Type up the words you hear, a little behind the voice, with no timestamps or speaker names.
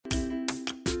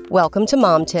Welcome to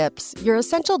Mom Tips, your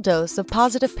essential dose of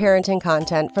positive parenting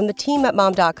content from the team at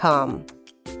Mom.com.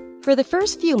 For the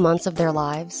first few months of their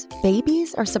lives,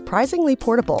 babies are surprisingly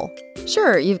portable.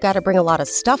 Sure, you've got to bring a lot of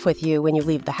stuff with you when you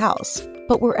leave the house,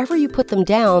 but wherever you put them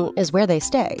down is where they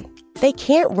stay. They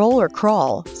can't roll or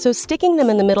crawl, so sticking them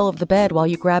in the middle of the bed while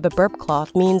you grab a burp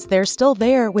cloth means they're still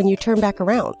there when you turn back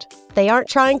around. They aren't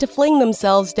trying to fling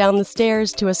themselves down the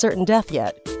stairs to a certain death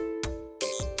yet.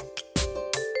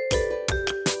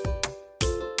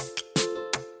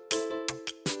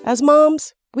 As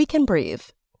moms, we can breathe.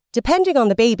 Depending on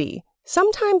the baby,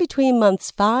 sometime between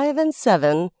months 5 and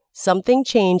 7, something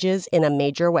changes in a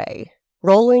major way.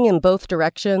 Rolling in both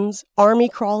directions, army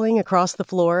crawling across the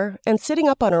floor, and sitting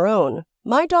up on her own,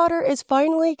 my daughter is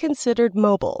finally considered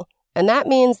mobile, and that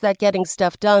means that getting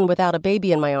stuff done without a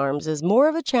baby in my arms is more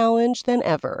of a challenge than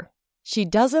ever. She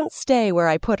doesn't stay where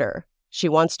I put her. She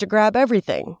wants to grab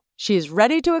everything. She's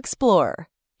ready to explore.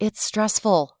 It's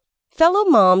stressful. Fellow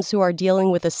moms who are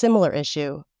dealing with a similar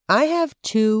issue, I have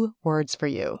 2 words for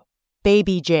you.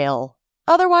 Baby jail,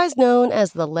 otherwise known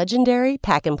as the legendary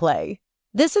pack and play.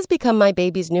 This has become my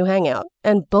baby's new hangout,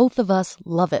 and both of us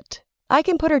love it. I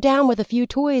can put her down with a few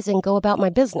toys and go about my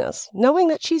business, knowing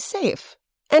that she's safe.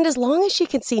 And as long as she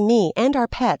can see me and our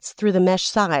pets through the mesh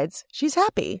sides, she's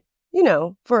happy.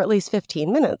 For at least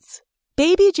 15 minutes.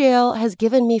 Baby jail has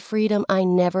given me freedom I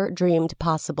never dreamed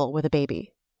possible with a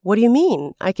baby. What do you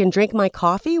mean? I can drink my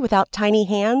coffee without tiny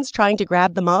hands trying to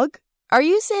grab the mug? Are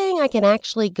you saying I can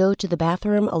actually go to the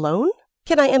bathroom alone?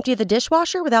 Can I empty the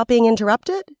dishwasher without being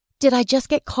interrupted? Did I just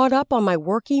get caught up on my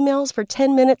work emails for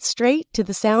 10 minutes straight to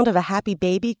the sound of a happy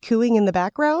baby cooing in the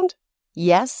background?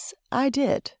 Yes, I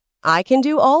did. I can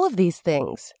do all of these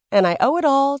things, and I owe it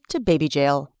all to baby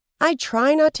jail. I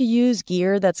try not to use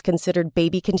gear that's considered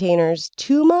baby containers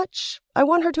too much. I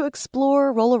want her to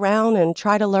explore, roll around, and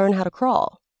try to learn how to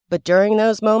crawl. But during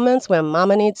those moments when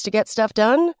mama needs to get stuff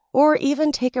done, or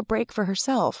even take a break for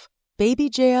herself, baby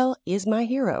jail is my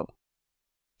hero.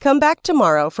 Come back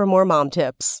tomorrow for more mom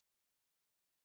tips.